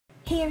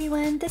Hey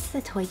everyone, this is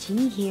the Toy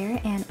Genie here,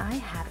 and I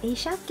have a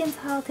Shopkins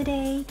haul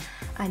today.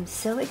 I'm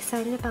so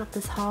excited about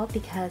this haul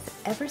because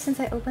ever since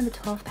I opened the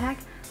 12 pack,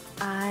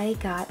 I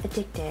got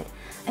addicted.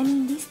 I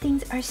mean, these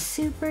things are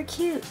super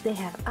cute. They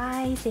have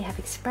eyes, they have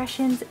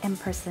expressions and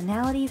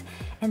personalities,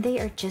 and they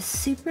are just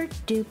super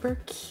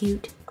duper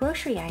cute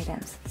grocery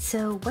items.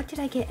 So what did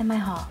I get in my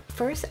haul?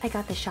 First, I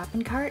got the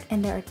shopping cart,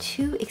 and there are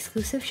two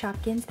exclusive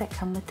Shopkins that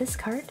come with this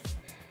cart.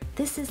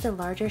 This is the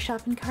larger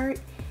shopping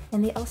cart,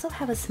 and they also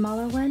have a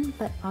smaller one,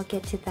 but I'll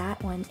get to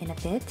that one in a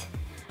bit.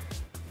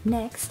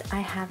 Next,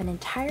 I have an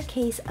entire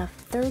case of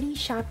 30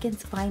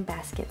 Shopkins wine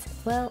baskets.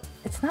 Well,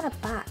 it's not a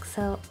box,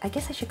 so I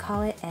guess I should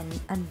call it an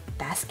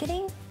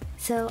unbasketing.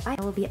 So I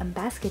will be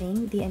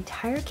unbasketing the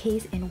entire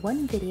case in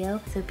one video,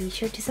 so be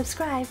sure to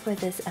subscribe for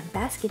this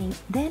unbasketing.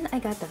 Then I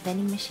got the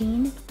vending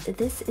machine.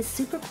 This is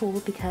super cool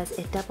because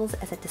it doubles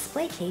as a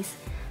display case,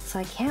 so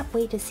I can't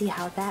wait to see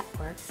how that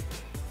works.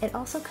 It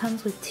also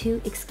comes with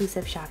two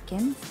exclusive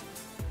Shopkins.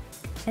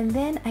 And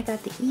then I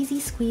got the Easy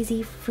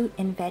Squeezy fruit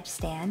and veg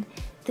stand.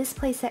 This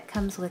playset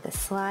comes with a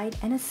slide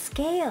and a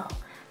scale.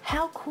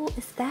 How cool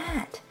is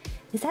that?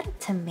 Is that a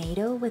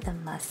tomato with a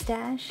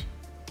mustache?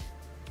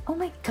 Oh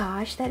my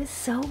gosh, that is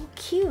so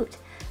cute.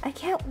 I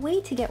can't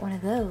wait to get one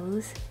of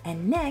those.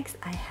 And next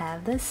I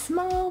have the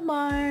Small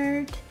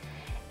Mart.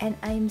 And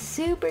I'm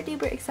super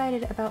duper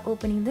excited about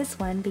opening this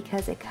one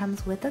because it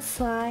comes with a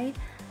slide,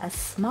 a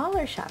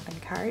smaller shopping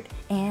cart,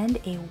 and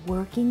a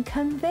working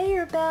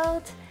conveyor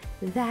belt.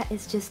 That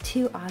is just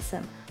too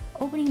awesome.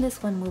 Opening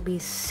this one will be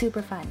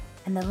super fun.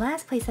 And the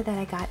last playset that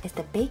I got is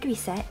the bakery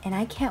set, and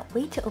I can't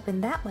wait to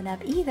open that one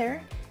up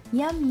either.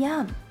 Yum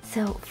yum!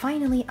 So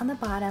finally on the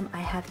bottom I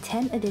have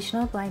 10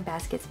 additional blind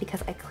baskets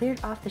because I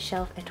cleared off the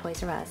shelf at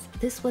Toys R Us.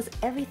 This was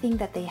everything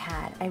that they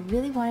had. I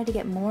really wanted to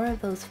get more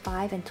of those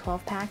 5 and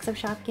 12 packs of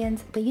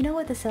Shopkins, but you know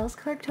what the sales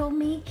clerk told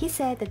me? He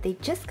said that they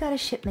just got a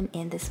shipment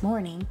in this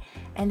morning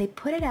and they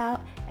put it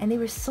out and they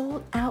were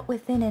sold out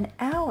within an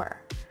hour.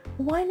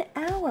 1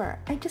 hour!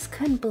 I just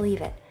couldn't believe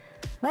it.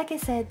 Like I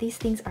said, these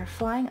things are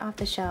flying off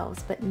the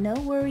shelves, but no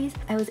worries,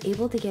 I was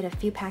able to get a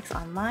few packs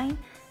online,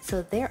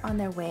 so they're on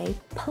their way.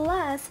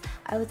 Plus,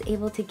 I was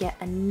able to get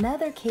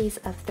another case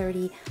of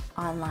 30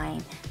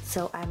 online.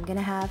 So I'm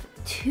gonna have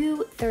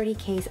two 30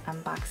 case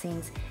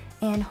unboxings,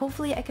 and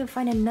hopefully I can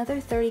find another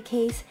 30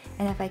 case,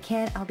 and if I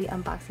can, I'll be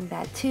unboxing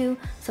that too,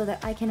 so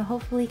that I can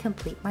hopefully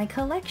complete my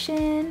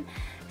collection.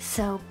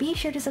 So be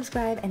sure to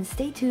subscribe and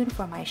stay tuned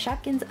for my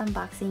Shopkins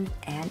unboxing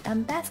and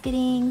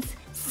unbasketings.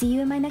 See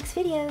you in my next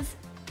videos.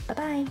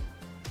 Bye-bye.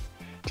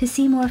 To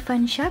see more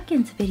fun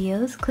Shopkins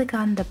videos, click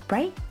on the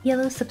bright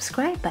yellow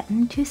subscribe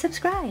button to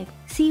subscribe.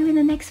 See you in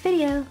the next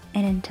video,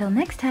 and until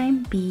next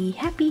time, be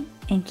happy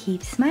and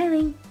keep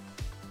smiling.